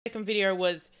second video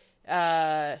was,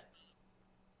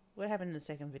 what happened in the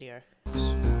second video?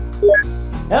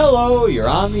 Hello, you're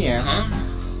on the air. Huh?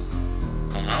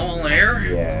 I'm on the air?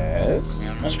 Yes.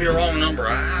 Must be a wrong number.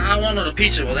 I wanted a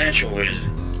pizza with anchovies.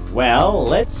 Well,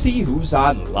 let's see who's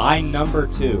on line number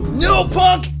 2. No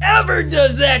punk ever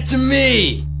does that to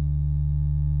me!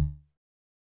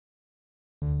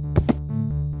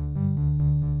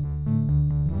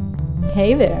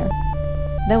 Hey there.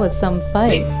 That was some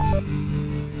fight.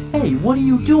 Hey, what are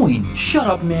you doing? Shut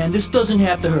up, man. This doesn't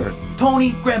have to hurt.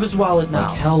 Tony, grab his wallet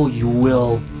now. Like hell you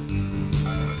will.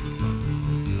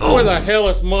 Where the hell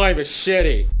is my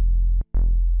machete?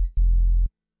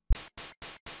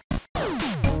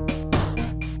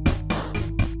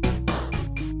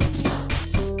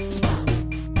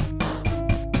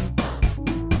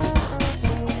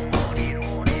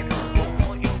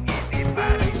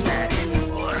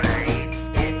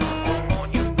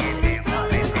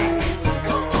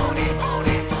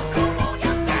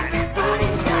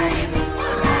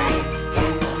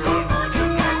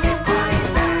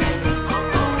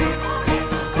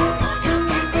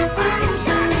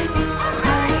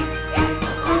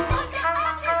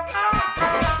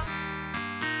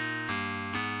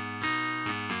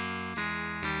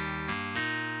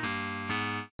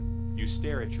 You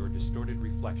stare at your distorted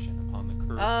reflection upon the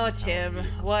curved. Oh, Tim,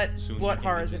 what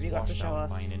horrors have you got to show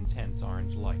us? By an intense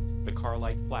orange light, the car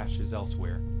light flashes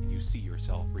elsewhere, and you see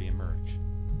yourself re-emerge.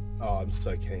 Oh, I'm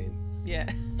so keen. Yeah.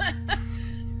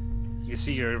 You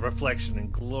see your reflection in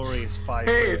glorious 5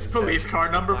 Hey, it's police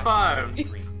car number 5.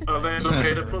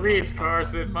 Elevated police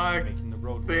cars in my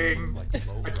thing.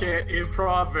 I can't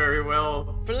improv very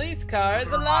well. Police car is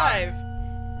alive.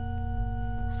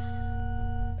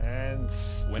 And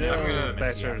still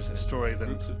better as a story than...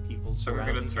 Groups of people I'm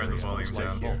gonna turn the volume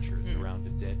down. Vultures around a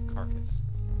dead carcass.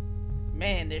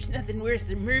 Man, there's nothing worse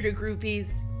than murder groupies.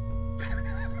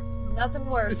 Nothing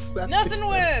worse. Nothing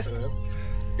worse.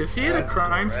 Is he at a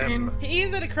crime scene? He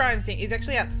is at a crime scene. He's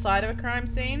actually outside of a crime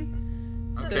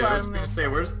scene. Okay, I was gonna say,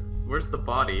 where's the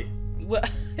body? Well,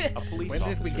 when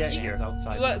did we get here?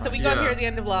 Well, so we got here at the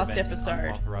end of last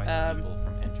episode.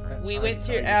 We went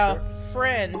to our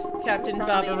friend, Captain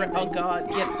Barber. Oh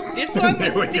god, yeah. This one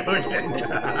was 6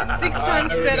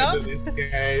 times better. This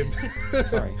game.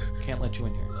 Sorry, can't let you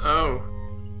in here. Oh.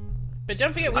 But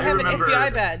don't forget, we have an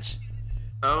FBI badge.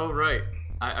 Oh, right.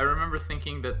 I remember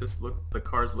thinking that the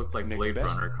cars look like Blade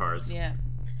Runner cars. Yeah.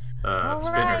 Spinners.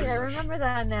 Right, I remember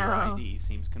that Your now. ID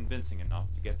seems convincing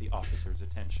enough to get the officer's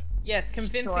attention. Yes,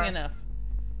 convincing enough.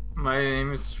 My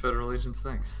name is Federal Agent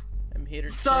Sinks. I'm here to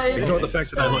Ignore the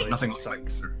fact that I look nothing like,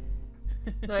 sir.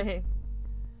 Hey.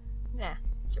 Nah,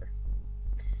 sure.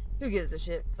 Who gives a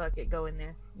shit? Fuck it, go in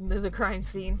there. The crime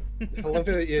scene. I love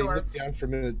it. Yeah, you look down for a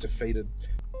minute, defeated.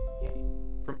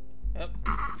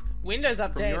 Windows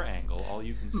updates. From your angle, all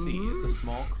you can see is a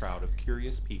small crowd of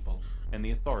curious people and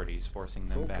the authorities forcing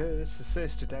them back. This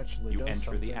assisted actually You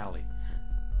enter the alley.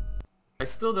 I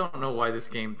still don't know why this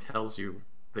game tells you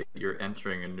that you're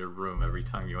entering a new room every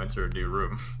time you enter a new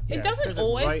room. It doesn't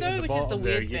always though, which is the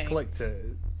weird thing. You clicked it.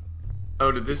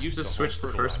 Oh, did this just switch to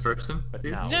first person? But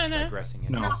now No. it's digressing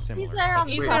into a similar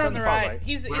He's on the right.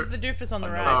 He's the doofus on the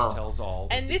right. tells all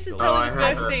And this is that probably the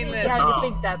I first scene that... Yeah, you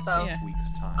think that though. Yeah.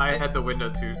 I had the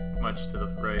window too much to the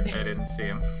right. I didn't see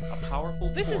him. A powerful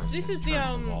This is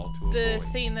the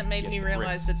scene that made me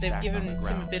realize that they've given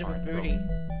Tim a bit of a booty.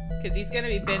 Because he's going to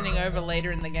be bending over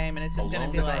later in the game and it's just going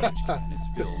to be like...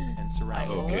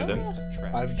 Okay then.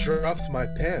 I've dropped my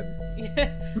pen.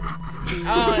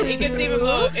 Oh, it gets even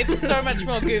more... It's so much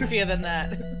more goofier than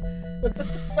that.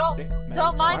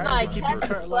 Don't mind my cat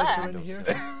slap.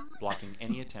 Blocking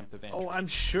any attempt of entry. Oh, I'm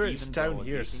sure it's down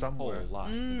here somewhere.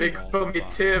 They call me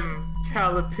Tim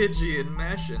Calipigian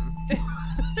Machin.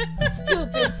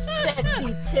 Stupid,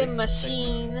 sexy Tim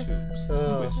Machine. Twist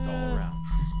all around,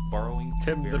 borrowing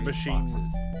Tim the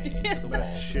Machine.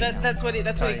 That's what he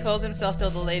calls himself to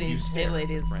all the ladies. Hey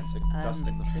ladies, I'm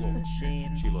the Tim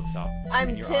Machine. She looks up.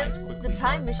 I'm Tim the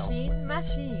Time Machine.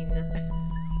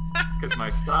 Because my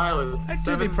style is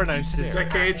Actually, pronounce his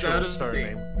decades out of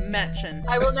surname. Machin.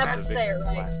 I will never say it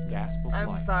right.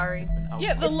 I'm sorry.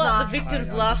 Yeah, the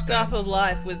victim's last gasp of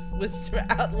life was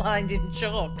outlined in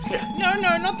chalk. No,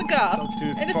 not the gasp.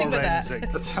 Anything but that.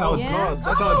 That's how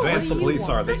that's how advanced the police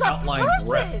are. They outline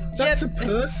breath. That's a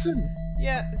person.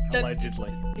 Yeah,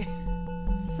 allegedly.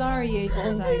 Sorry,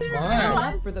 Agent Sykes. I've been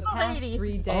up for the past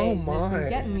 3 days. Oh It's my. been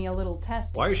getting me a little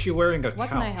testy. Why is she wearing a What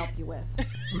couch? can I help you with?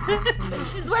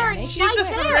 She's wearing She's a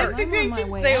forensic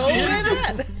agent. They all wear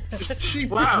that. She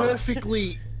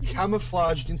perfectly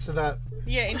camouflaged into that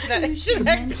Yeah, into that, You should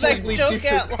that mention joke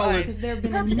different outline. colored- Because there have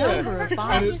been a number of And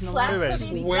bodies it's in the Slats last of few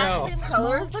the weeks. Wow. exact same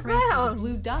color as the Small traces of ground.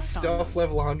 blue dust on Stuff them.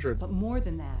 level 100. But more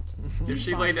than that. If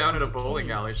she lay down in a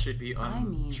bowling alley, she'd be I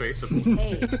mean, untraceable.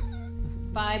 hey,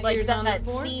 5 Like years on the that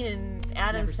force. scene in never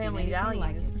Adam's seen Family anything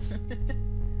like Values. it.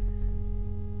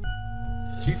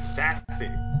 She's sassy.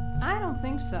 I don't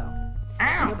think so.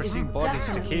 Ow! Never seen bodies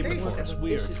decay before. That's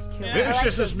weird.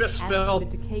 Vicious is misspelled. As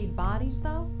for the decayed bodies,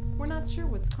 though, we're not sure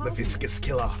what's The causing viscous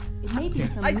killer. it. It may be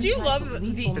some I new do type love of her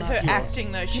lethal molecule.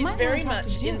 acting though. You She's might very wanna talk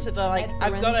to much Jim, into the like, head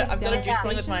I've got to forensics do down at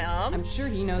something with the my station. arms. I'm sure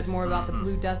he knows more about the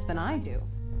blue dust than I do.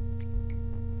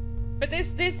 But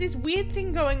there's this weird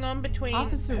thing going on between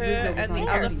Officer her Rizzo was and on the duty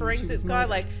other when she forensics was guy. murdered.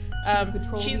 Like, She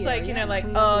patrolled she's the like, area and like,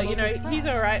 cleaned up oh, the you know, local he's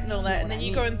trash. alright and all that. You know And then what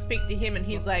you I go mean. and speak to him, and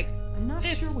he's like, I'm not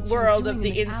this sure what she was world doing of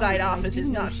the in inside alley, but I office do is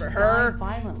know not she for died her.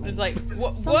 violently. It's like, Something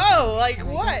whoa, like that I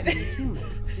what? don't think is human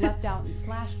left out and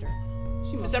slashed her.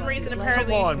 She For must some have reason, been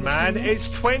apparently- Come on, man. It's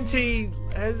 20...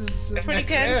 As...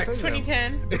 2010, XX.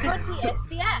 2010. 20X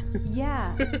the X.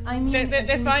 Yeah, I mean, They're I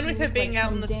think fine she with her looked being like out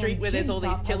on some the street damn where there's all these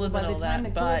jigsaw killers puzzle and all by the time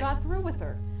that, the killer but got through with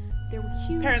her. There were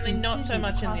huge apparently not so incisions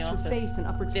much in the across her office. face and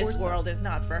upper This torso. world is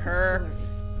not for This her. killer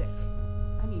is sick.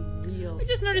 I mean, real. I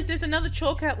just noticed there's another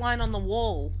chalk outline on the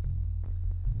wall.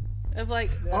 Of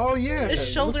like, Oh yeah. a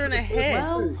shoulder and a head.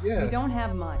 Well, Yeah. we don't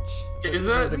have much. Is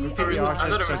The it? graffiti I thought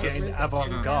it artists are was getting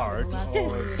avant-garde.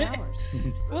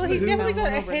 Well, he's We definitely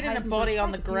got found a one over head at and a body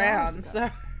on the Heisenberg quite a few hours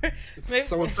ground, ago. so maybe,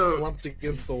 Someone So- slumped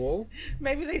against the wall.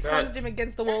 maybe they slammed him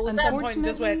against the wall at some point and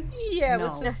just went, Unfortunately, yeah, no.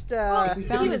 let's just, We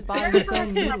found He his was body very so close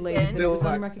mutilated up that They it were was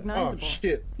like, unrecognizable. oh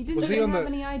shit. He didn't Was he even on have the?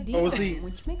 any ID, Oh, was on he? him,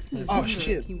 which makes me Oh, wonder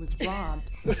shit. if he was robbed.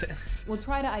 We'll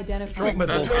try to identify Drop me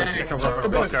the him. sick of a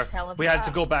fucker. We had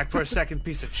to go back for a second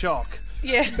piece of chalk.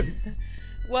 yeah.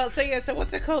 Well, so yeah, so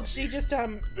what's it called? She just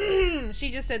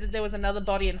she just said that there was another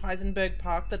body in Heisenberg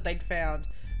Park that they'd found,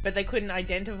 but they couldn't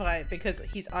identify it because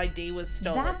his ID was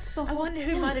stolen. That's the I whole wonder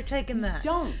who point. might have taken We that.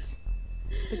 Don't.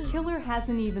 The killer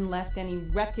hasn't even left any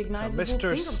recognizable Mr.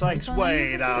 fingerprints Sykes, on any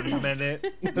wait of the a victims.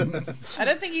 minute. I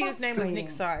don't think his name was Nick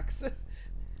Frustrating. Sykes.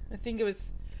 I think it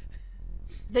was.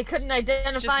 They couldn't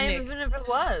identify him Nick. even if it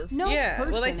was. No Yeah.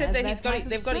 Well, they person said has that he's got type of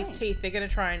they've got his strength. teeth. They're gonna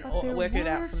try and But there work it were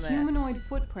out from there. humanoid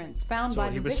footprints found So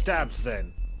by he the was victims. stabbed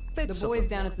then. The Bits of boys him.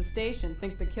 down at the station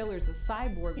think the killer's a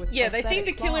cyborg with Yeah, they think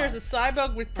the prosthetic killer is a claws.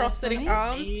 cyborg with As for prosthetic me,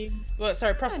 arms. Well,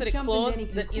 sorry, I'm not prosthetic jumping to claws any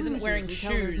that isn't wearing conclusions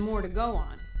until there's shoes. more to go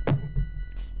on.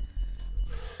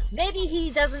 Maybe he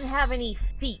doesn't have any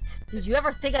feet. Did you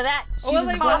ever think of that? Oh, well,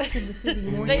 was they, brought well, to the city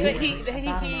morning they, paper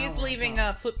about an he is hour leaving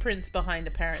ago. footprints behind,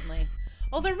 apparently.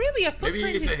 Although, really, a Maybe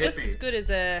footprint is he's a just hippie. as good as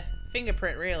a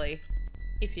fingerprint, really.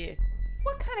 If you...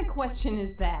 What kind of question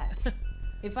is that?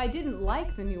 If I didn't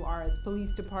like the new RS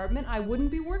Police Department, I wouldn't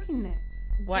be working there.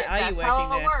 Why Yeah, are you that's working how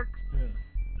it there? works.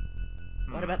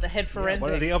 What about the head forensic?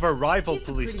 One of the other rival He's a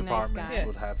police pretty nice departments guy.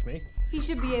 would have me. He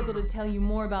should be able to tell you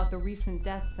more about the recent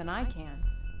deaths than I can.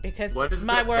 Because What is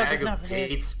my the world bag is not of for this.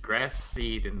 Gates grass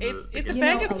seed in the... It's a You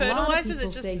bag know, of a lot fertilizer people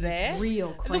that's just say he's there. real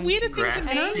The cranky. weirder thing Grass to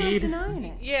And I'm not me... seed. denying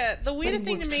it. Yeah, the weirder he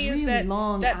thing to works me is really that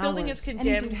long that building is hours, and he's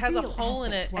a condemned, has a real hole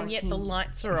in asset it, to our and yet the team.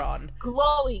 lights are on.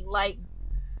 Glowing like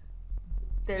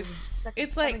there's a second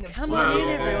It's like, coming of come Jesus. on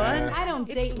in, Well, everyone. I don't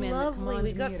It's date men that come lovely. on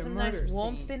We to got me at a some nice murder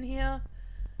warmth scene. in here.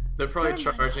 They're probably Don't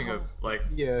mind charging how- like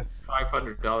Yeah.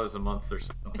 $500 a month or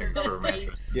something for a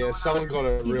mattress. Yeah. Someone got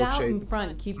a He's real out in cheap.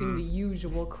 front keeping the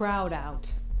usual crowd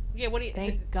out. Yeah, what do you...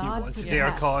 Thank You God for wanted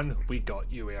that. aircon, we got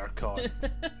you aircon.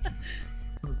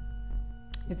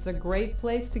 It's a great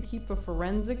place to keep a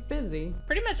forensic busy.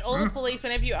 Pretty much all the police,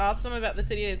 whenever you ask them about the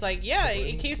city, it's like, yeah,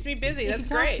 it keeps me busy. If That's you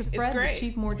talk great. to It's Fred, great. the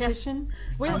chief mortician,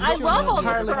 Well, I'm I sure love he'll all the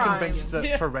tell you Entirely crime. convinced that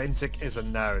Yeah. forensic is a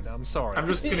noun. I'm sorry. I'm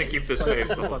just gonna keep this face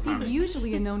the whole He's time.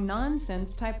 usually a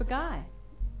no-nonsense type of guy.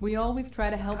 We always try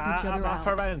to help each I'm other a out.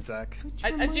 forensic. Which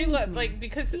I do reminds love, me, like,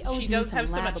 because he owes she me does some have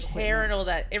so lab much hair and all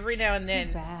that, every now and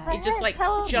then, bad. it just, like,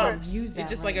 Tell her. jumps. Use It that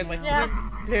just, right like, goes, like,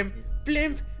 now. blimp,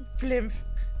 blimp, blimp.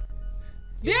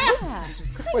 Yeah! Yeah.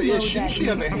 Wait, yeah, know she that she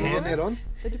have a before. hairnet on.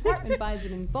 The department buys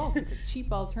it in bulk as a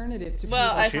cheap alternative to Well,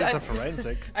 people I- She is a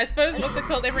forensic. I suppose what's it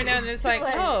called every now and then it's like,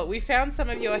 oh, we found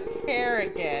some of your hair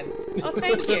again. Oh,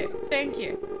 thank you. Thank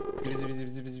you.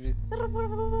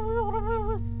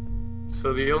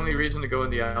 So the only reason to go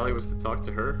in the alley was to talk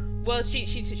to her? Well,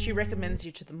 she recommends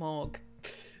you to the morgue.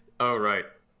 Oh, right.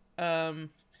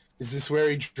 Is this where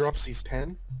he drops his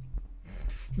pen?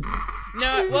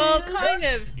 No, well, kind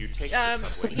of. You take the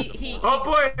subway to the he Oh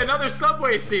boy, another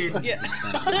subway scene! yeah.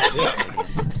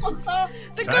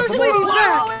 The Time ghost for lady's What am I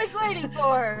back. always waiting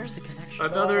for?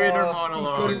 Another inner He's got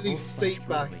monologue. his seat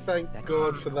back. Thank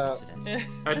God for that.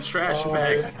 A trash Oh.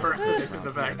 bag person is in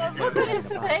the back. Look at his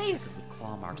face.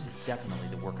 claw marks is definitely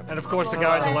the work of. And of course, the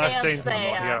guy in the last scene.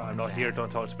 I'm not here. Don't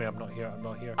talk to me. I'm not here. I'm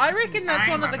not here. I reckon that's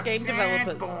one of the game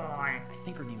developers. I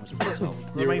think her name was Rizzo.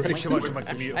 Reminds me too much of my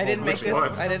commute. I didn't make this.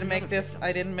 I didn't make this.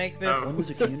 I didn't make this. One was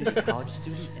a community college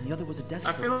student, and the other was a desk.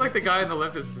 I feel like the guy on the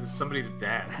left is somebody's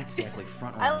dad. Exactly.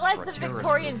 I like the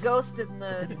Victorian ghost in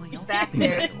the back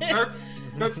there.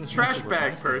 That's a trash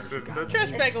bag person.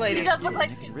 Trash bag lady. It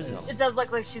does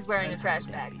look like she's wearing a trash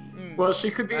bag. Well, she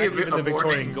could be a bit of a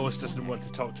Victorian morning ghost doesn't want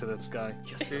to talk to this guy.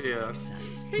 Yeah.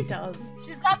 She does.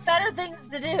 She's got better things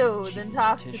to do than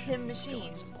talk to Tim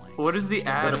Machin. What is the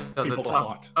ad on the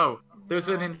top? Oh, there's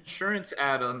an insurance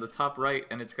ad on the top right,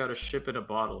 and it's got a ship in a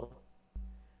bottle.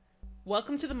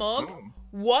 Welcome to the morgue. Oh.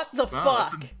 What the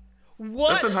fuck? What?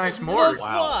 That's a nice morgue.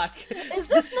 Wow. Fuck? Is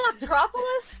this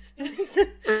Metropolis?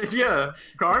 Yeah,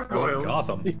 gargoyles.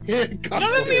 Gotham. Not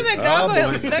only that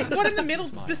gargoyle, that one in the middle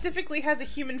specifically has a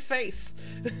human face.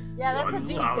 Yeah, that's a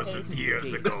big 1,000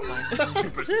 years ago.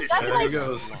 Superstition. That's like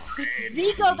goes.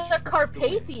 Vigo the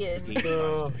Carpathian.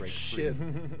 Oh, shit.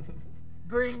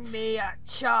 Bring me a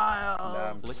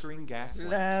child. Flickering gas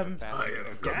lamps.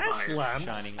 Gas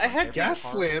lamps? I had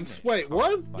gas lamps? Wait,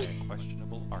 what?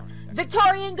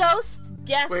 Victorian ghost?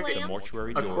 Gas lamps?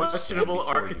 A questionable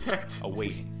architect.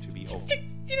 Awaiting to be opened.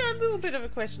 You know, a little bit of a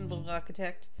questionable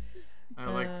architect. I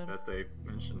like that they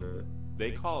mentioned it.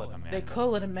 They call it a manhole. They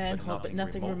call it a manhole, but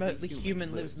nothing remotely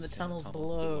human lives in the tunnels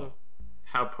below.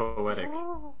 How poetic.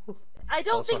 I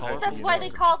don't think that's why they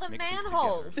call them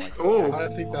manholes. Oh, I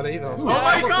don't think that either. Oh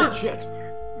my god! Shit.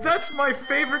 That's my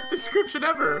favorite description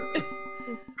ever!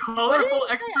 Colorful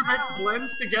excrement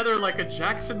blends together like a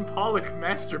Jackson Pollock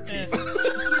masterpiece.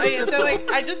 Oh yeah, so like,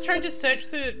 I just tried to search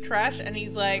through the trash and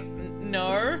he's like,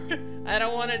 no, I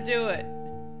don't want to do it.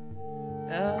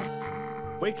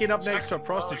 Waking up next to a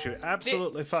prostitute,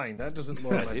 absolutely fine. That doesn't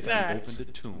look like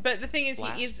But the thing is,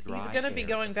 he's going to be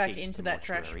going back into that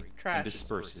trash.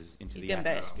 Disperses into he's going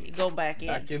to go back in.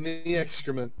 Back in the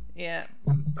excrement. Yeah.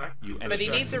 But he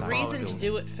needs a reason to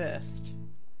do it first.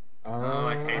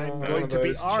 I'm going to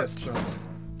be art.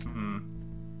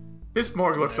 This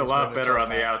morgue looks a lot better on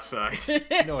the outside.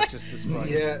 No, it's just this morgue.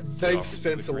 Yeah, they've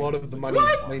spent a lot of the money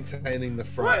maintaining the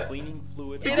front. Cleaning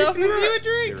fluid. It offers you a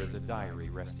drink. There is a diary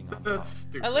resting on That's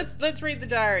stupid. Let's read the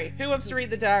diary. Who wants to read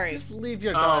the diary? Just leave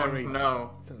your diary. Oh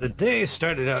no. The day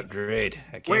started out great.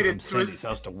 I came from Sandy's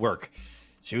house to work.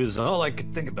 She was all I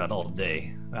could think about all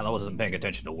day. Well, I wasn't paying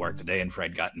attention to work today, and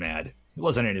Fred got mad. It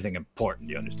wasn't anything important,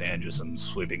 you understand, just some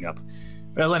sweeping up.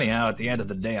 Well, anyhow, at the end of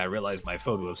the day, I realized my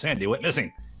photo of Sandy went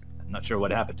missing. I'm not sure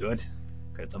what happened to it.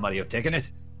 Could somebody have taken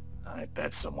it? I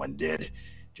bet someone did,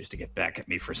 just to get back at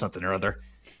me for something or other.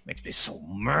 Makes me so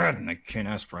mad, and I can't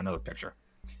ask for another picture.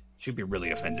 She'd be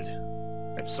really offended.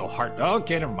 I'm so hard.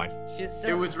 Okay, never mind.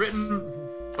 It was written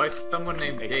by someone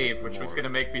named Dave, which was going to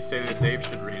make me say that Dave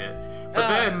should read it. But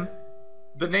then,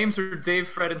 the names are Dave,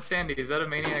 Fred, and Sandy. Is that a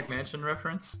Maniac Mansion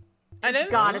reference? I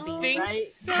don't think right?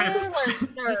 so.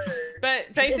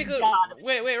 But basically,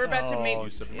 we're about to meet.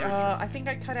 I think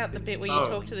I cut out the bit where you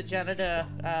talk to the janitor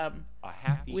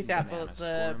without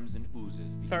the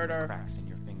photo.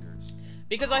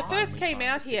 Because I first came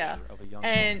out here,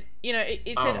 and you know,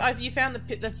 it said you found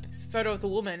the photo of the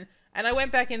woman. And I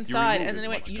went back inside, and then it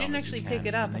went, you didn't actually pick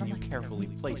it up. And then you carefully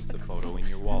place the photo in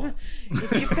your wallet.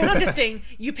 If you found a thing,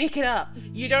 you pick it up.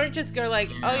 You don't just go like,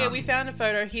 oh yeah, we found a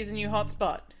photo, here's a new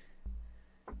hotspot.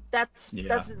 That's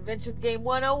Adventure Game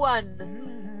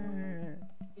 101.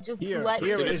 You just let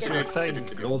here is your thing.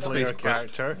 The old space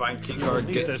character. Find key card,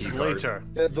 get this key later.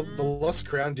 The Lost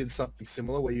Crown did something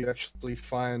similar, where you actually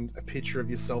find a picture of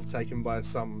yourself taken by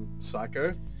some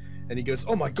psycho. And he goes,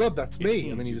 oh my god, that's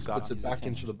me! And then he just puts it back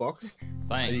into the box.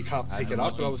 Thanks. And you can't pick it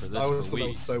up, and I always thought that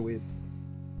was so weird.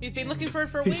 He's been looking for it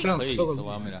for a week. Sounds so...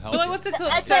 allow me to help Well, what's it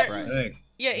called? Thanks.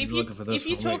 Yeah, if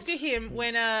you talk to him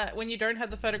when you don't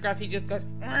have the photograph, he just goes,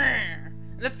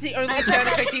 that's the only sound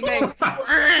effect he makes.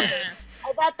 I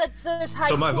bet that's high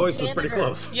so my school voice was pretty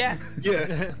close. Yeah.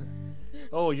 Yeah.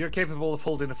 Oh, you're capable of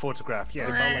holding a photograph.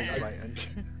 Yes, right.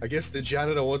 I guess the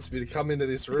janitor wants me to come into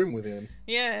this room with him.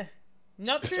 Yeah.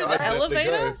 Not through the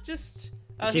elevator, just...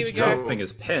 Oh, here we go. He's dropping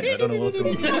his pen. I don't know what's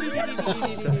going on.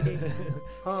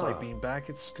 It's like being back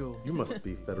at school. You must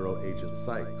be Federal Agent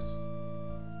Sykes.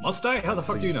 Must I? How the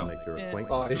fuck do you know?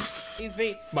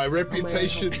 My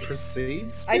reputation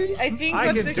precedes. I think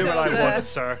I can do what I want,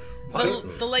 sir.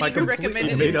 The lady who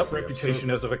recommended it. Made up reputation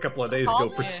as of a couple of days ago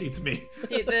precedes me.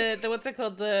 The what's it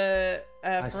called? The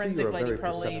forensic lady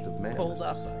probably pulled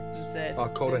up and said. Oh,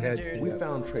 called ahead. We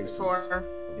found traces. For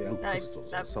blue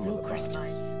crystals. Blue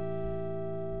crystals.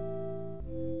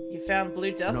 You You found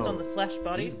blue dust on the slash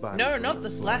bodies? No, not the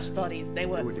slash bodies. They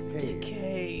were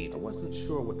decayed. I wasn't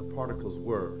sure what the particles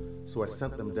were, so I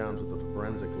sent them down to the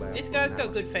forensic lab. This guy's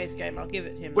got good face game. I'll give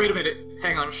it him. Wait a minute.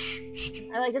 Hang on. Shh.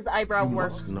 I like his eyebrow You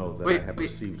work. must know that I have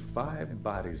received 5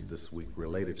 bodies this week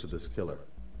related to this killer.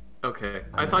 Okay.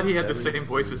 I thought he had the same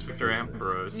voice as Victor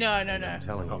Ambrose. No. I'm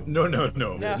telling you.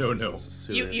 No.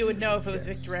 You would know if it was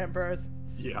Victor Ambrose.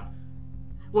 Yeah.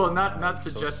 Well, not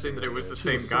suggesting that it was the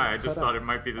same guy. I just thought it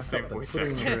might be the same voice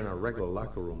Putting actor. her in a regular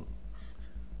locker room.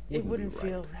 It wouldn't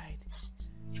feel right.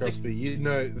 Trust me, you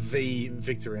know the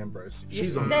Victor Ambrose.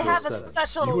 She's on They have a 7.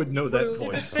 special. You would know that It's a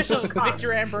voice. special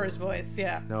Victor Ambrose voice,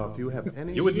 yeah. Now, if you have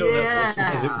any... You would know that voice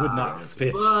because it would not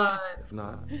fit. If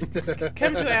not...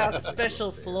 Come to our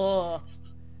special floor.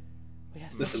 We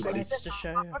have some Listen, sights to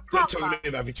show you. Don't talk to me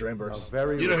about Victor A Ambrose.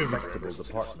 very You know who Victor respectable Ambrose is.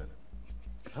 department.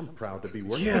 I'm proud to be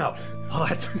working. Yeah,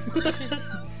 but...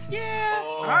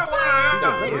 Yeah! In fact,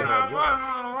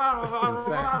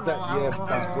 that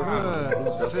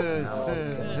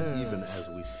even as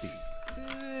we speak.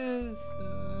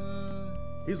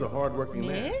 He's a hard-working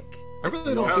man. Nick? I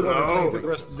really don't see why we're playing through the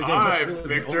rest of the game. That's really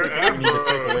Victor the only thing I need to take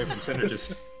away Ambrose. from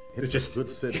Synnergist. It's just good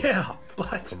city. Yeah,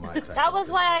 but... For my type. That was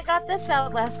why I got this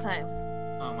out last time.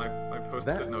 Oh, my post-it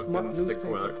That note smart didn't stick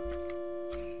newspaper. well.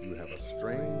 You have a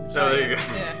strange... Oh, there you go.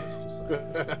 Yeah.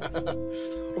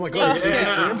 Oh my god, it's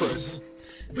Yeah. Victor Ambrose.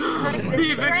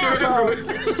 Be Victor Ambrose!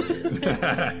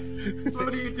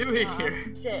 What are you doing here?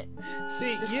 Shit.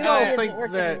 See, The you story don't isn't think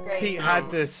working that as great. Pete had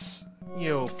this, you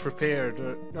know, prepared?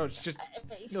 Or, no, it's just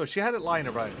no. She had it lying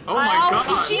around. Oh my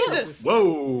god! Jesus!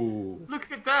 Whoa!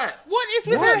 Look at that! What is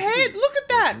with her head? Look at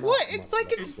that! What? It's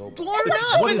like it's blown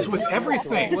up! What is with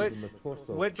everything?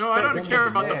 Which No, I don't bit care was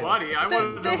about the head? body. I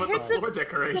want to know about the head's a- floor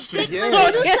decoration. Big Yeah.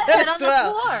 Medusa head on as the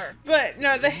well. floor. But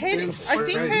no, the head, I think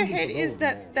straight. her head is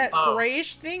that Oh.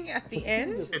 grayish thing at the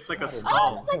end. It's like a Oh,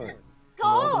 skull. it's like a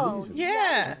skull.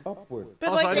 Yeah. Upward. But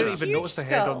Also, like I a didn't even huge notice the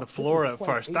head skull. on the floor at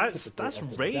first. That's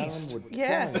raised.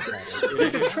 Yeah. You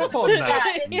can trip on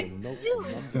that. Yeah, it's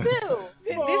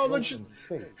Oh, This,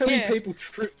 how many Yeah. people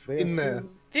trip in there?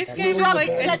 this game is like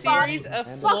a series of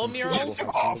floor murals.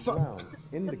 Oh, fuck.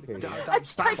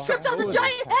 I tripped on the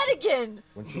giant head again.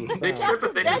 They trip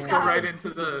if they That just go guy. right into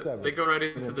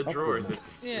the drawers.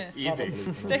 It's easy.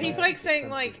 So he's like saying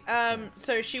like,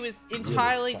 so she was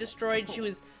entirely destroyed. She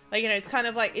was like, you know, it's kind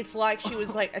of like, it's like she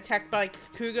was like attacked by a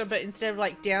cougar, but instead of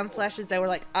like down slashes, they were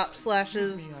like up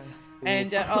slashes.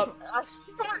 And A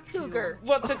short cougar.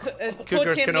 what's a poor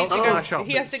Cougars Tim can needs also to slash go, up.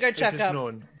 he has to go It check is up.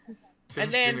 known.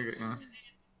 And then-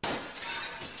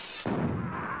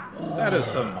 That is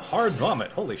some hard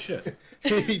vomit. Holy shit.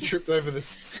 He tripped over the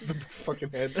fucking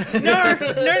head.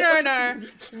 No.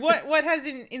 What has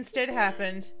instead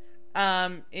happened,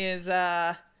 is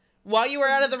while you were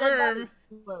out of the room,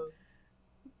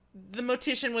 the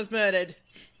mortician was murdered.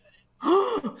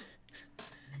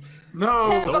 No!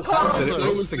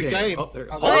 That was the game. Oh, there.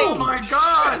 Oh my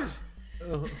god!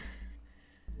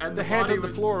 And The head body on the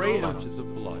was floor still- ate him. Patches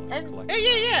of blood And- collected.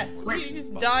 Yeah. You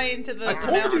just die into the. I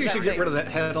told you you should get rid of that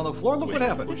head on the floor. Look what With the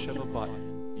happened. push of a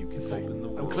button, you can open the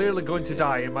I'm world. clearly going to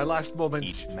die. In my last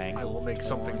moments, Each I mangled, will make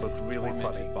something look really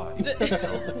funny. tormented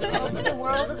body. Open the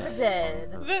world of the dead.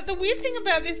 The weird thing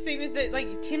about this scene is that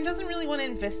like Tim doesn't really want to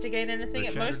investigate anything. The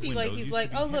At most, shattered he's windows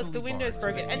like, used to oh be look, heavily the window's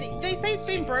barred, broken, so and they say it's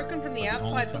been broken from the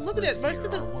outside. But look at it, most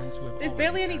of the there's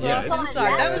barely any Yeah, glass it's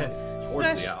inside. That was towards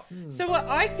the smashed. out. So what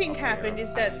I think happened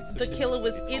is that the killer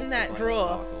was in that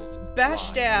drawer,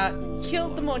 bashed out,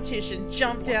 killed the mortician,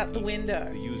 jumped out the window.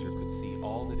 The user could see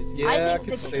all that is Yeah, I I think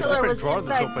could the see killer that. was Drawer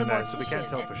that's inside open the now, so we can't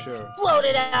tell mortician for and sure.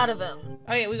 exploded out of him.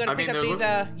 Oh yeah, we gotta I pick mean, up it these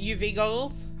looks- UV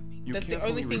goggles. You That's the carefully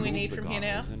only thing we remove need the from here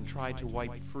now. goggles and try to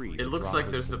wipe free the It looks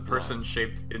like there's droplets the of blood.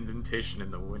 person-shaped indentation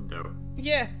in the window.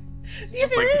 Yeah. Yeah,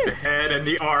 there Like the is. head and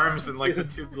the arms and like the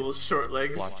two little short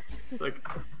legs. Like,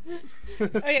 Oh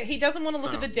yeah, he doesn't want to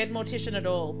look at the dead mortician at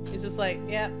all. He's just like,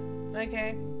 yeah,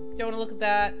 okay, don't want to look at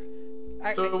that.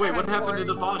 so wait, what happened to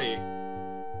the body?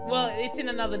 Well, it's in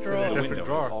another in a drawer. The different window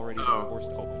drawer. was already Oh. forced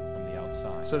open from the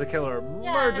outside. So the killer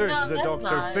Yeah, murders no, the that's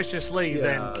doctor not. viciously, Yeah,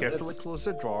 then carefully that's- closed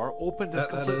the drawer, opened a That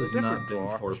completely is different not being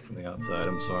drawer. forced from the outside.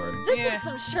 I'm sorry. This Yeah. is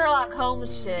some Sherlock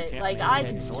Holmes shit. can't Like, make I it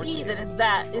can ignore see it. that it's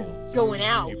that is going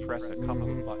out. You press a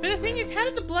couple of buttons. But the thing is, how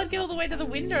did the blood get all the way to the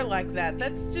window like that?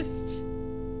 That's just...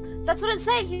 That's what I'm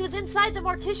saying. He was inside the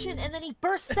mortician, and then he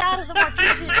burst out of the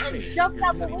mortician and jumped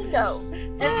out the window.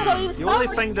 And so he was The only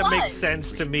covered thing in that blood. makes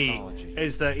sense to me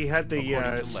is that he had the According to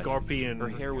legend, scorpion her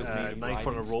hair was made of knife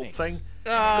on a writhing rope snakes. thing. Oh,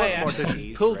 Got yeah. the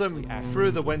mortician, pulled him through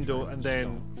the window, and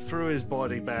then threw his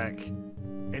body back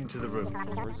into the room.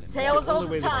 Tale as It's the old only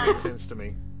way as that time. makes sense to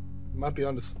me. Might be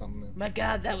onto something. My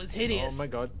God, that was hideous. Oh my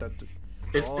God, that.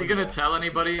 Is he gonna tell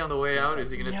anybody on the way out?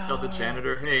 Is he gonna tell the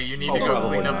janitor, hey, you need to go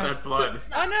clean up that blood?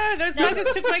 Oh no, those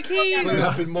buggers took my keys! Clean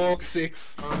up in Morgue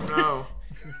 6. Oh no.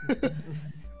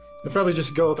 They'll probably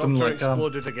just go up to them like,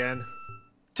 exploded again.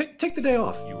 Take the day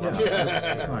off.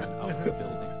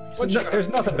 There's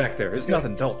nothing back there. There's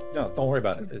nothing. Don't worry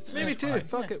about it. It's Maybe two. fine.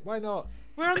 Fuck it. Why not?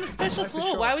 We're on the special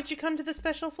floor. Why would you come to the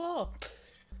special floor?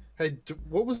 Hey,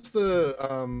 what was the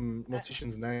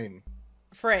mortician's name?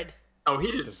 Fred. Oh,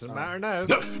 he did. Doesn't matter now.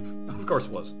 Of course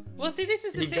it was. Well, see, this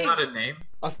is the He thing. got a name?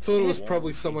 I thought it was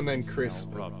probably someone named Chris.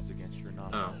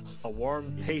 Oh. A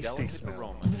warm, pasty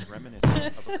smell.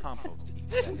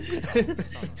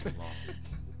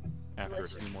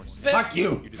 Fuck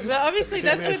you! Well, obviously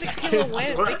that's where the killer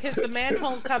went, because the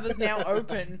manhole cover's now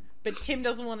open, but Tim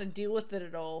doesn't want to deal with it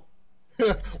at all.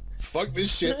 Fuck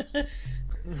this shit.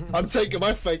 I'm taking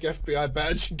my fake FBI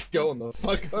badge and going the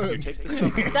fuck home.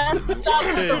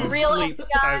 That's the real sleep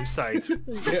FBI. outside.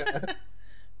 Yeah.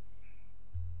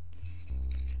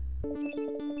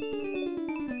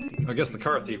 I guess the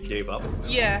car thief gave up.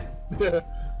 Yeah.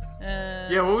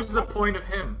 Yeah, what was the point of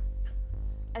him?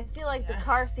 I feel like the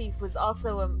car thief was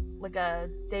also like a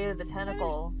Day of the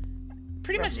Tentacle.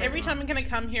 Pretty much every time I'm gonna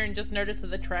come here and just notice that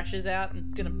the trash is out,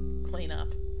 I'm gonna clean up.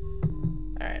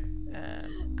 Alright.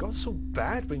 Got so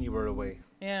bad when you were away.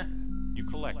 Yeah. You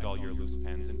collect all your loose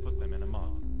pens and put them in a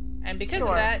mug. And because of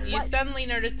that, you suddenly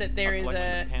notice that there is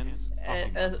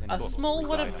a small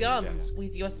wad of gum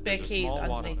with your spare keys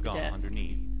underneath the desk.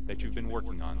 That you've been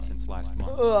working on since last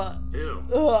month. Ew.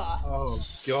 Oh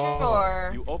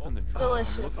god. You open the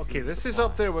Delicious. Okay, this is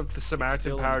up there with the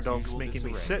Samaritan paradox making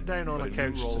me sit down on a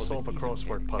couch to solve a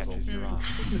crossword puzzle.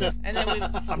 And then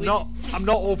I'm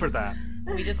not over that.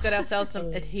 We just got ourselves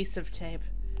some adhesive tape.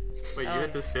 Wait, you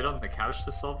had to sit on the couch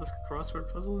to solve this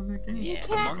crossword puzzle in that game? You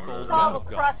can't solve a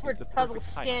crossword puzzle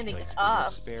standing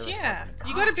up. Yeah,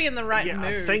 you gotta be in the right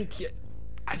mood.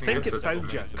 I think it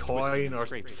found you a coin or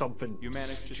something you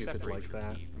managed to stupid separate like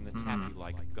that. from the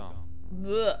taffy-like gum.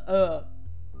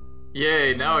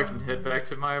 Yay, now I can head back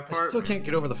to my I apartment. still can't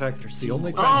get over the fact that the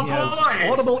only time he has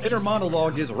audible inner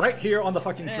monologue is right here on the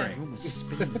fucking The train. room was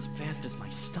spinning as fast as my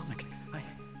stomach. I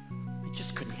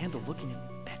just couldn't handle looking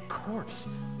at that corpse.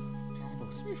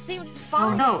 You seemed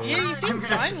fine. Oh no! Yeah, you seem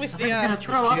fine with the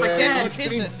throw up again.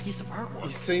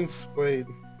 He seems sweet.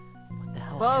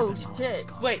 Whoa, shit.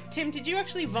 Wait, Tim, did you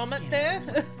actually vomit there?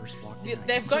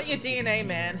 They've got your DNA,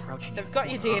 man. They've got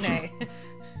your DNA.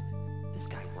 This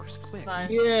guy works quick.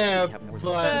 Yeah, but...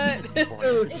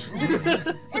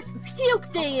 It's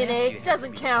puke DNA, it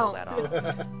doesn't count.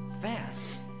 Fast.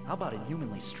 How about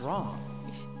inhumanly strong?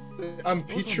 I'm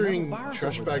picturing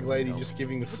Trash Bag Lady just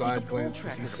giving the side glance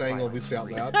because he's saying all this out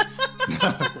loud.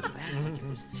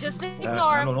 Just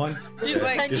ignore him.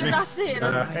 Pretend you're not seeing him.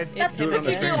 That's what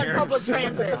you do on public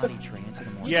transit.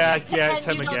 Yeah, it's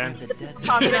him again.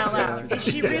 Talking out loud. Is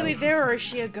she really there or is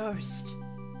she a ghost?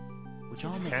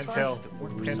 Can't tell.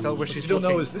 Can't tell where she's What you don't know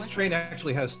looking. is this train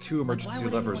actually has two emergency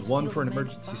levers. One for an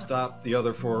emergency stop, the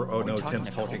other for, oh no, Tim's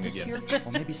talking again.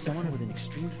 Or maybe someone with an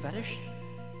extreme fetish?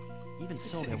 Even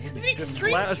so, there wouldn't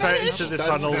Extreme Let us out into the That's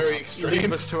tunnels. very extreme.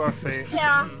 Leave us to our fate.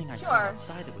 Yeah, The thing I saw sure.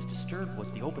 outside that was disturbed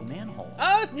was the open manhole.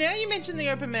 Oh, now you mentioned the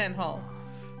open manhole.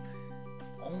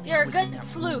 Only You're I a was in good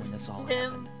that room when sleuth, this all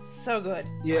Tim. happened. So good.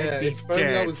 Yeah, I'd be if only I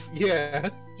dead. was... Yeah.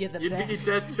 You're the You'd be best.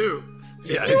 dead too.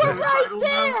 Yeah, You were right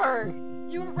there!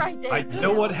 You were right there. I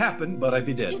know what happened, but I'd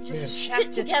be You dead. just shit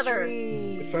Chapter together.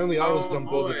 3. If only I was Oh, on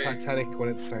board the boy. Titanic when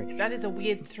it sank. That is a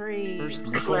weird 3. First,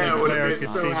 If Yeah, I only would Claire have could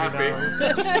been see so me happy.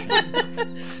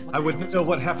 now. I wouldn't know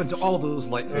what happened to all those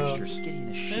light fixtures. getting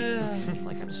the shit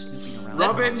like I'm snooping around.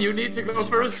 Robin, you need to go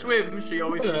for a swim, she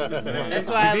always used to say. That's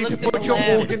why I You need looked to at put the your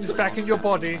lamps. organs back in your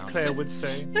body, Claire would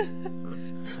say.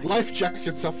 Life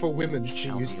jackets are for women, she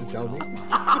used to tell me.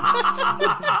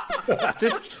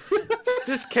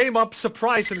 This came up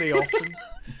surprisingly often.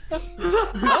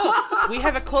 Oh, we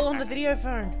have a call on the video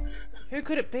phone. Who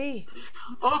could it be?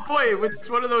 Oh boy, it's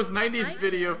one of those 90s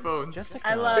video phones.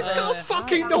 I love It's got a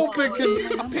fucking notebook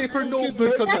and a paper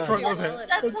notebook on the front of it.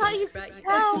 That's how you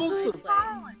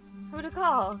tell. Who to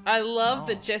call? I love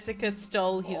that Jessica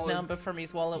stole his number from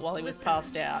his wallet while he was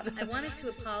passed out. I wanted to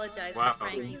apologize Wow. for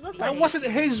Frankie's That wasn't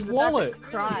his wallet.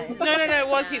 Cry. No, it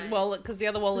was his wallet because the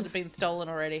other wallet had been stolen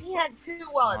already. He had 2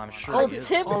 wallets. I'm sure Oh, he is.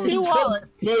 Tim, 2 wallets.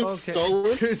 Both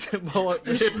stolen. Two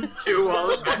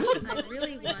wallet matches. I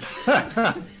really wanted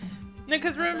No,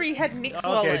 because remember he had Nick's Okay,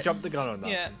 wallet. jump the gun on that.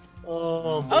 Yeah.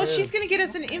 Oh, Oh, she's gonna get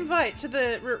us an invite to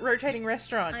the rotating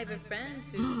restaurant. I have a friend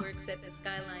who works at the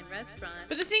Skyline restaurant.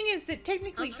 But the thing is that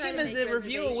technically I'll try Tim, to as make a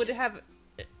reviewer, would have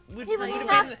would He have would been.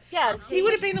 have, yeah. He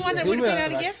would have been the one that would have been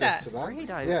able to get access that. to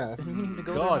that. Yeah.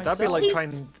 God, that'd be like He's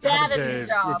trying bad at to his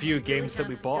job. review games that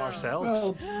we bought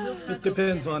ourselves. Well, it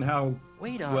depends on how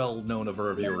well known of a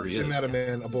reviewer he Doesn't is. matter,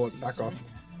 man. Abort. Back off.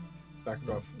 Back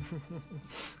off.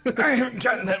 I haven't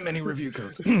gotten that many review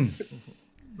codes.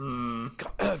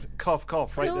 Cough,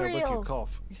 cough, right Too there with you, real.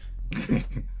 cough.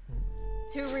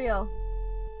 Too real.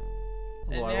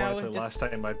 Well, ironically, last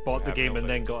time I bought the game and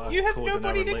then got a You have code an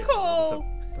nobody hour to later. call.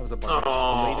 That was a bummer. The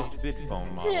latest vid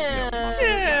phone model.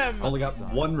 Tim! Only got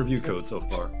one review code so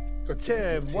far.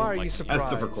 Tim, why are you As surprised?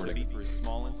 to recording.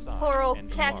 Poor old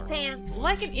cat pants.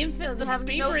 Like an infant, the Have no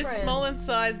beaver is friends. small in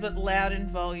size but loud in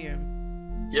volume.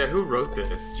 Yeah, who wrote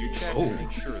this? You check to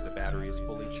make sure the battery is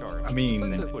fully charged. I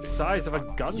mean, then The put it size of a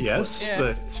gun. yes, Yeah.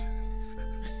 but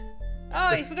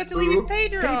Oh, he forgot to leave his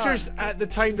pager on. Pagers at the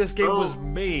time this game was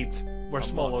made were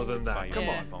smaller than that. by Come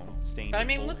Yeah. on. phone, stained But I with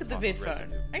mean, gold look at the on vid phone.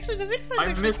 residue. Actually, the vid phone's I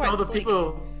actually missed quite all the sleek.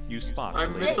 people. You spot I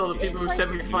the missed all the latest people who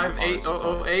sent me vid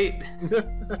 58008.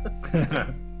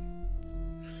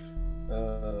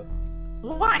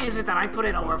 Why is it that I put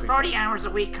in over 40 hours a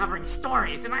week covering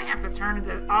stories, and I have to turn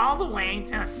it all the way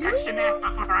to Section F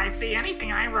before I see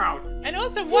anything I wrote? And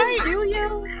also, why Do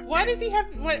you? why does he have?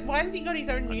 Why has he got his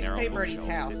own A narrow newspaper at his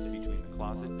bookshelf house? sits between the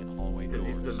closet and hallway Because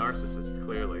he's doors. a narcissist,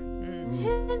 clearly.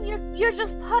 Tim, you're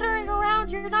just puttering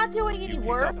around. You're not doing any You pick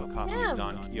work. up a copy Tim. of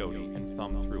Don Quixote and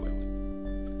thumb through it.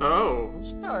 Oh.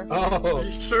 Sure. Oh.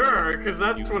 Sure, because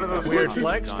that's one of those Weird ones you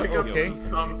flex, pick but up okay. and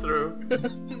thumb through.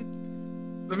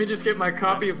 Let me just get my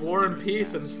copy of War and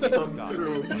Peace and thumb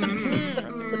through.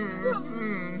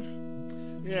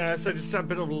 Yeah, so just a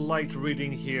bit of light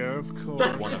reading here, of course.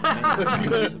 One of many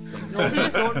kinds of things. No,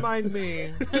 don't mind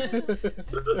me.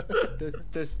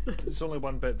 There's only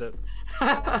one bit that...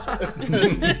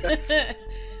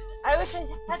 I wish I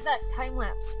had that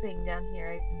time-lapse thing down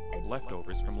here. I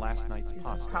Leftovers from last night's do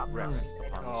some pasta crop rest roasting.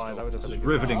 upon the Oh, that stove. would have been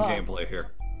riveting Oh. gameplay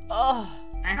here. Oh,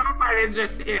 I hope I didn't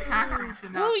just see a cockroach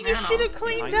in well, those you should have panels.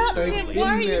 cleaned up, They've Tim. been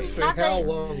Why are there you? for how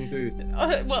long, dude?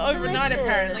 Well, overnight Delicious.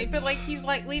 apparently, but like he's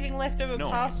like leaving leftover No,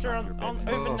 pasta it's on, not your on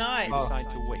bedtime. overnight. You decide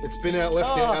to wait. It's been out left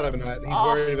Oh. out overnight. He's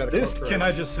worried about a This, cockroach. can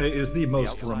I just say, is the most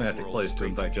outside romantic world place is to straight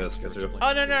invite to Jessica to.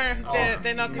 Oh no,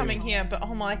 they're not coming here. But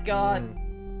oh my god,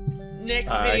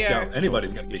 next I video. doubt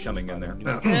anybody's going to be coming in there.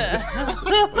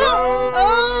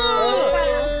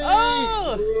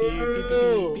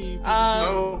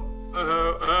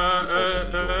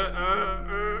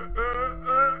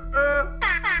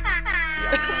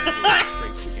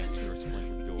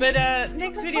 But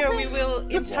next video we will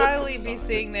entirely be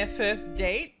seeing their first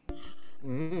date. So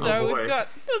Oh, boy. we've got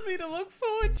something to look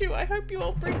forward to. I hope you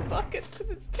all bring buckets because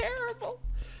it's terrible.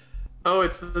 Oh,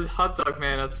 it's the hot dog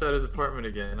man outside his apartment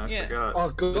again. I Yeah. forgot. Oh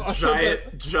god, I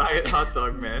thought Giant hot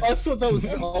dog man. I thought that was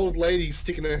an old lady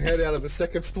sticking her head out of the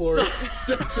second floor and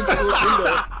stepping through a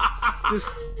window.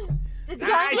 Just The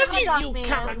giant hot dog man.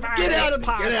 get out of me!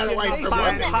 Get out of the way from In the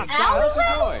me!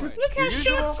 alleyway? Look how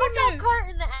short Put that Tim is. cart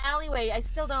in the alleyway. I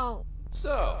still don't.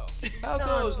 So, how Don't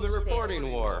goes the understand.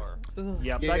 reporting war? Yep,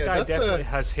 Yeah, that guy that's definitely a-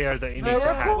 has hair that he The needs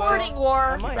a hat. reporting I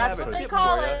war. might That's have a what they tip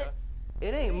call for it. ya.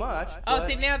 It ain't much, Oh, but...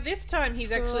 see now this time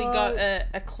he's actually got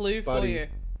a clue for Buddy. you.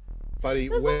 Buddy,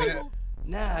 This is where... like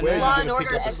Nah, Where Law are you and gonna Order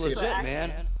pick up this the is extra. tip? legit,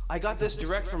 man. I got this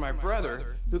direct from my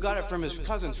brother, who got it from his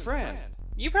cousin's friend.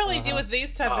 You probably deal with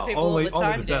these type of people Only all the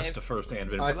time, the best Dave. of first-hand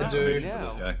I information do. for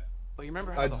this guy. But you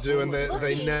remember how I the do, and whole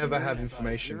they Looking. never have about a year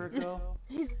information. ago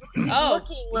He's Oh,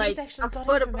 looking he's like actually a got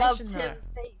foot above information, Tim's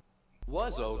though. face.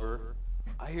 was over.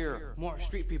 I hear more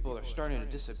street people are starting to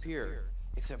disappear.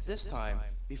 Except this time,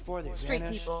 before they Street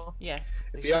vanish, people. Yes.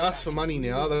 If you ask for money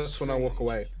now, that's when I walk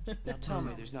away. Now tell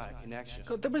me there's not a connection.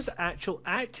 God, there was actual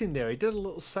acting there. He did a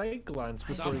little side glance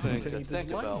before he Something to continued his think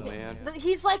about, line. man. But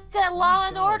he's like a Law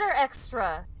and Order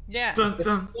extra. Yeah. Dun,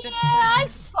 dun. Yeah, I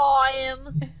saw him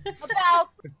about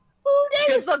 2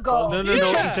 days ago. Oh, no,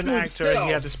 Yeah. he's an actor and he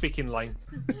had a speaking line.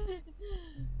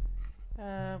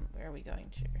 Where are we going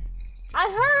to? I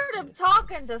heard him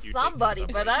talking to somebody,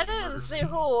 but I didn't see who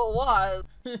it was.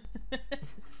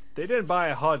 They didn't buy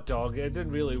a hot dog. It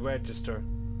didn't really register.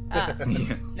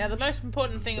 Now the most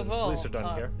important thing of all. Police are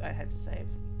done here. I had to save.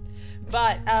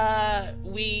 But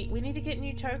we need to get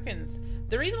new tokens.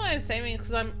 The reason why I'm saving is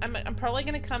because I'm probably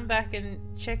gonna come back and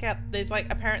check out. There's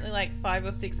like apparently like 5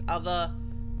 or 6 other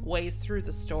ways through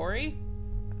the story.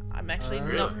 I'm actually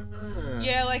not.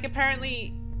 Yeah, like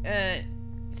apparently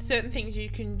certain things you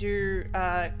can do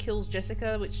kills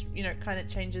Jessica, which you know kind of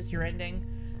changes your ending.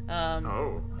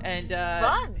 And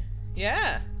Fun.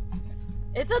 yeah.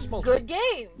 It's a good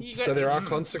game. So there are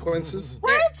consequences?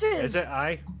 Branches. Is it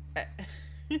I?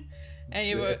 And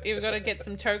you've got to get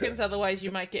some tokens, otherwise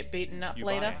you might get beaten up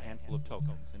later. Buy a handful of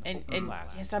tokens And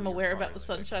yes, I'm aware about the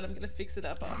sunshine. I'm gonna fix it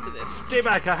up after this. Stay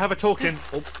back, I have a token.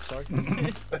 Oh, sorry.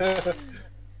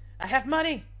 I have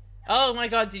money. Oh my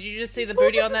god, did you just see the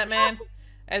booty on that man?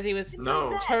 As he was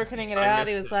tokening it out,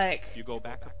 he was like... You go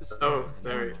back up the stairs. Oh,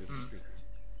 there.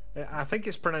 I think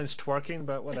it's pronounced twerking,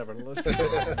 but whatever.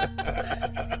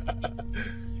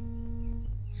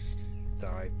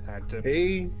 Sorry, had to.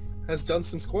 He has done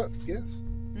some squats, yes.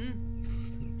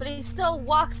 But he still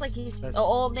walks like he's an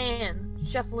old man,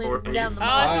 shuffling down the Oh,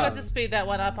 I forgot to speed that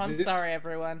one up. I'm sorry,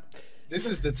 everyone. This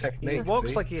is the technique. He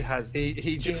walks like he has.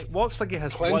 He just walks like he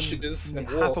has clenches and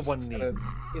half of walks, one knee.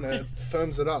 and it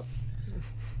firms it up.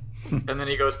 And then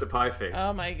he goes to pie face.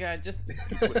 Oh my god, just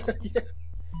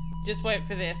wait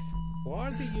for this. What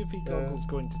are the UV goggles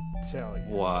going to tell you?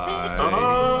 Why?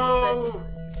 Oh!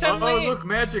 Suddenly, oh, look,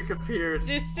 magic appeared.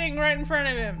 This thing right in front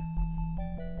of him.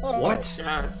 What?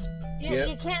 Yes.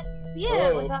 You can't.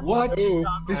 Yeah. Without What? Oh,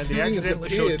 this And he thing has accidentally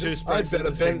showed appeared. two I'd sprites at better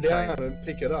the same bend down time. and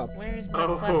pick it up. Where's my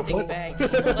plastic baggie?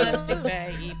 Plastic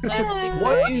baggie. Plastic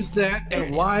What baggie. is that,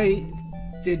 and why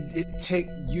did it take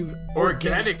you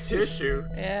Organic tissue.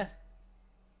 Yeah.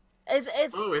 It's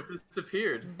Oh, it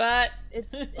disappeared. But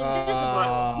it's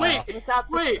invisible. Wait, Without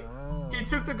the- wait. He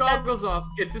took the goggles off.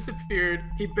 It disappeared.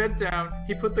 He bent down.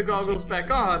 He put the goggles back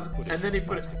on, and then he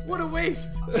put it. What a waste!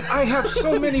 I have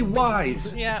so many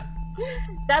whys. Yeah.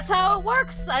 That's how it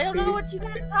works. I don't know what you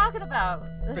guys are talking about.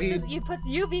 This is, you put the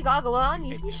UV goggle on,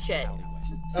 you see shit.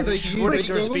 Are they Surely UV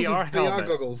there's goggles or VR VR helmet.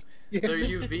 goggles? They're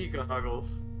UV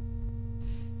goggles.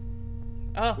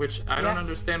 Oh. Which I don't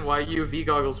understand why UV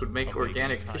goggles would make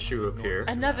organic tissue appear.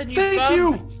 Another new Thank bum.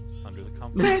 you.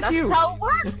 Thank That's you. how it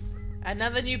works.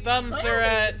 Another new bum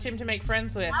for Tim to make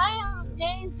friends with. I am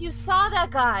amazed you saw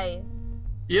that guy.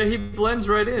 Yeah, he blends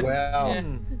right in. Wow. Yeah.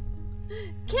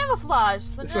 Camouflage.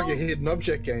 So It's no, like a hidden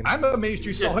object game. I'm amazed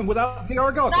you saw him without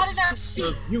VR goggles. not enough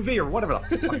shit. UV or whatever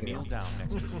the fuck. Kneel down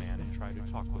next to the man and try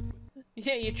to talk with him.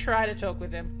 Yeah, you try to talk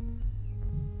with him.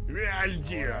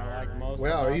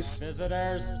 Wow, he's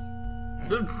visitors.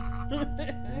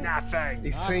 Nothing.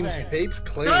 he seems heaps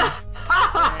clean.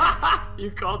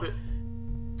 You called it.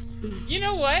 You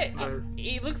know what? Nice.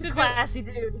 He looks a bit... Classy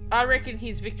dude. I reckon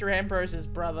he's Victor Ambrose's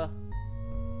brother.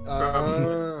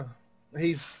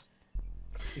 He seems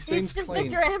He's just clean.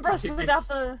 Victor Ambrose without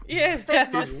the Yeah.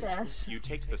 fake mustache. You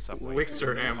take the subway.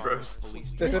 Victor Ambrose.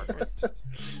 Police department.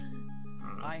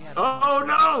 Oh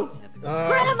no!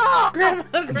 Grandma!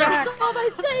 Grandma's back! On my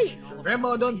seat!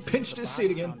 Grandma done pinched his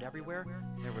seat again.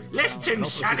 Listen,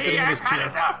 Sonny, I've had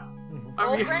enough.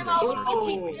 Oh, Grandma, when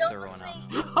she's still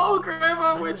seat. Oh,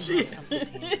 Grandma, when she...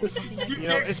 You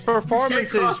know, his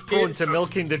performance is prone to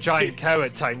milking the giant cow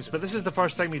at times, but this is the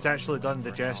first time he's actually done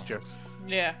the gesture.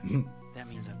 Yeah. That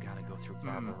means I've got to go through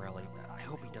Barbarelli. I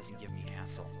hope he doesn't give me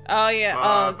hassle. Oh yeah.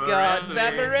 Oh god.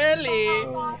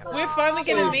 Barbarelli. We're finally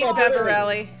gonna meet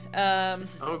Barbarelli.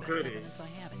 Oh goody.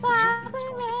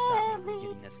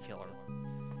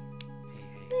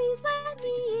 Please let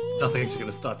me. Nothing's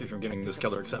gonna stop you from getting this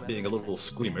killer except being a little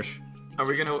squeamish. Are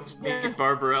we gonna meet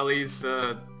Barbarelli's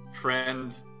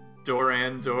friend,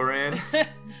 Doran?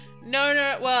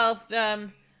 No, well,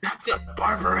 That's a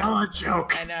Barbarella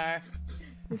joke! I know.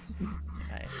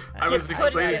 I was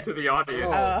explaining to the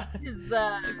audience.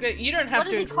 You don't have What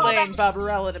to did he call explain that?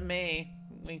 Barbarella to me.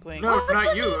 Wink wink. No, What was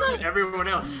not the you, name of- everyone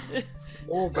else.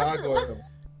 More gargoyle.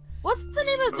 What's the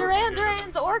name of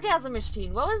Duran's orgasm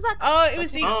machine? What was that? Oh, it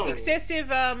was the Oh. excessive,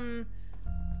 it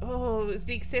was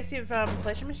the excessive,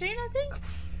 pleasure machine, I think?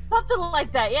 Something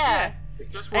like that, yeah.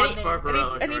 Just And watch he-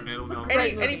 Barbarella, and he- Jordan, it'll know.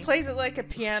 And he plays it like a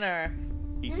piano.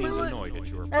 He seems annoyed at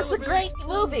your That's a great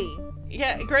movie.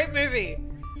 Yeah, great movie.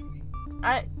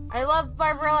 I love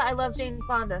Barbarella. I love Jane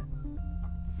Fonda.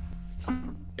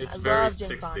 It's I very love Jane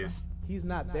 60s. He's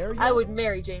not there yet. I would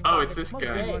marry Jane Fonda. Oh, it's this Must be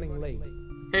guy. running late.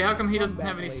 Hey, how come he doesn't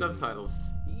have any subtitles?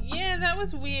 Yeah, that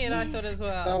was weird, I thought as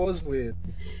well. That was weird.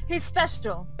 He's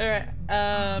special. Alright,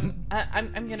 I'm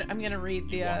gonna read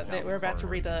we're about to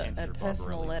read a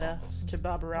personal letter to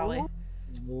Barbarelli.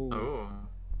 Oh.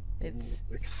 It's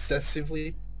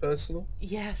excessively personal.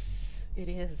 Yes, it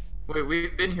is. Wait,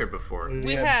 we've been here before.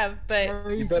 We have, but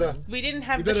better- we didn't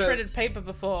have you the better- shredded paper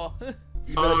before.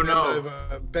 You Oh, better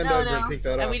no. Bend over and pick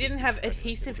that up. And we didn't have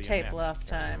adhesive tape last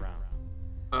time.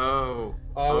 Oh.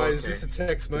 Oh, wait, is okay. this a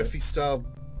Tex Murphy style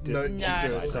note? No.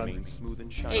 smooth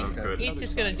and shiny. He's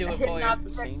just gonna do it for you.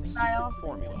 The same secret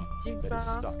formula that is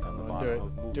stuck on the bottom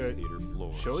of movie theater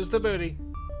floors. Show us the booty.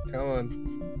 Come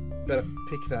on. Better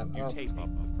pick that You up. tape up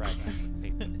a fragment of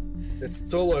tape.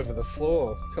 It's all over the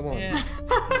floor. Come on. Yeah.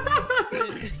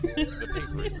 The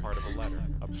paper is part of a letter,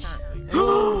 apparently.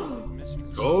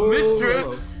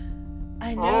 Mistress!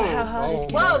 I know how hard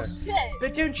it Whoa, gets. shit!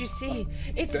 But don't you see?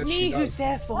 It's Bet me she who's does.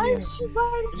 there for Why you. is she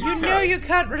writing You know you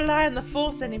can't rely on the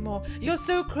Force anymore. Your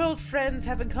so-called friends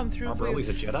haven't come through for you. Always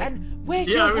a Jedi? And where's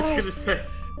Yeah, I your was wife? gonna say.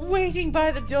 Waiting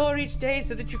by the door each day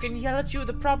so that you can yell at you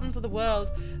the problems of the world.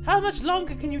 How much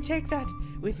longer can you take that?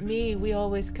 With me, we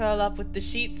always curl up with the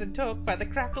sheets and talk by the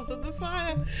crackles of the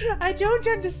fire. I don't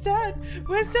understand.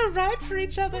 We're so right for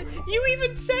each other. You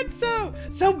even said so.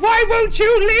 So why won't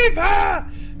you leave her?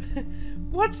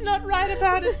 What's not right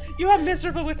about it? You are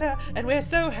miserable with her, and we're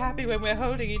so happy when we're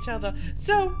holding each other.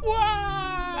 So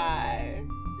why?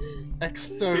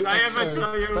 Did I ever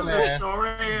tell you the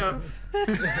story of...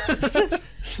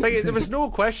 Like, there was no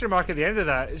question mark at the end of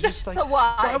that. It's just like, So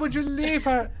why would you leave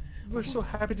her? We're so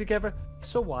happy together.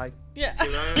 So why? Yeah.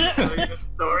 Did I ever tell you the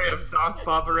story of Doc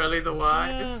Barbarelli the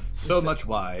Wise? So much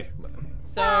why.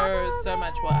 So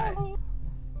much why.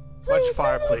 Much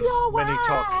fireplace, many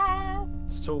talk.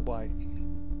 So why?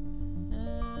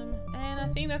 And I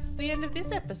think that's the end of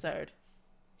this episode.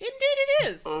 Indeed it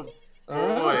is. Oh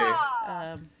boy.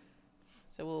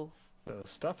 So we'll...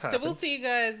 stuff So happens. we'll see you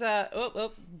guys,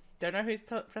 don't know who's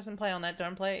pressing play on that,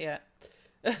 don't play it yet.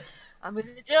 I'm gonna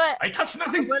do it. I touched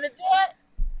nothing. I'm gonna do it.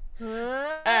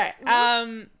 Alright,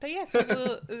 but yes,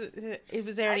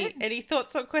 was there any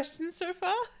thoughts or questions so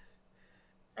far?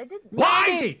 I didn't.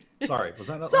 Why? Sorry, was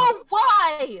that not So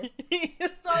why?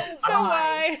 So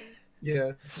why?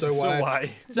 Yeah, so why?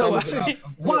 So Sums it why? up.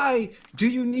 Why do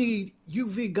you need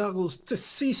UV goggles to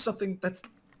see something that's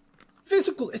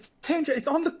physical? It's tangible. It's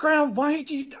on the ground. Why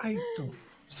do you... I don't...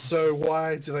 So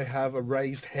why do they have a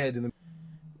raised head in the...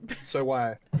 So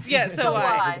why? Yeah, so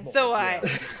why? So why?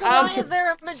 Why is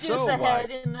there a Medusa So why?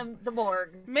 head in the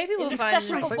morgue? Maybe we'll In the find...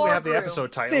 special I think we have the boardroom?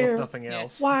 episode title, There. if nothing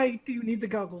else. Why do you need the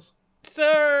goggles?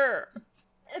 Sir,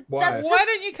 Why? why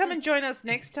don't you come and join us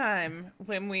next time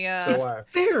when we So why?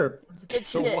 There. Good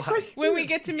So shit. why? when we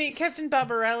get to meet Captain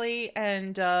Barbarelli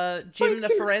and Jim the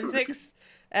Forensics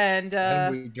and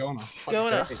we go on a hot go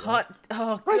on a date, hot...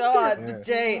 Oh Right god, there. the Yeah.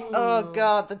 date. Oh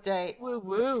god, the date. Woo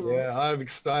woo. Yeah, I'm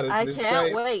excited for I this can't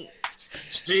date. wait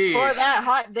Gee, for that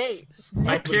hot date.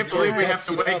 I can't believe we have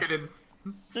to Mess it wait up.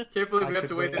 Can't believe we have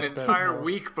to wait an entire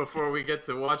week before we get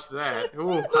to watch that.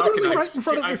 Ooh, how can I? right in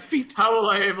front of your feet. How will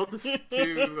I able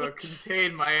to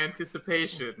contain my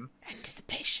anticipation?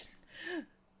 Anticipation.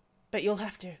 But you'll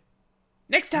have to.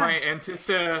 Next time. My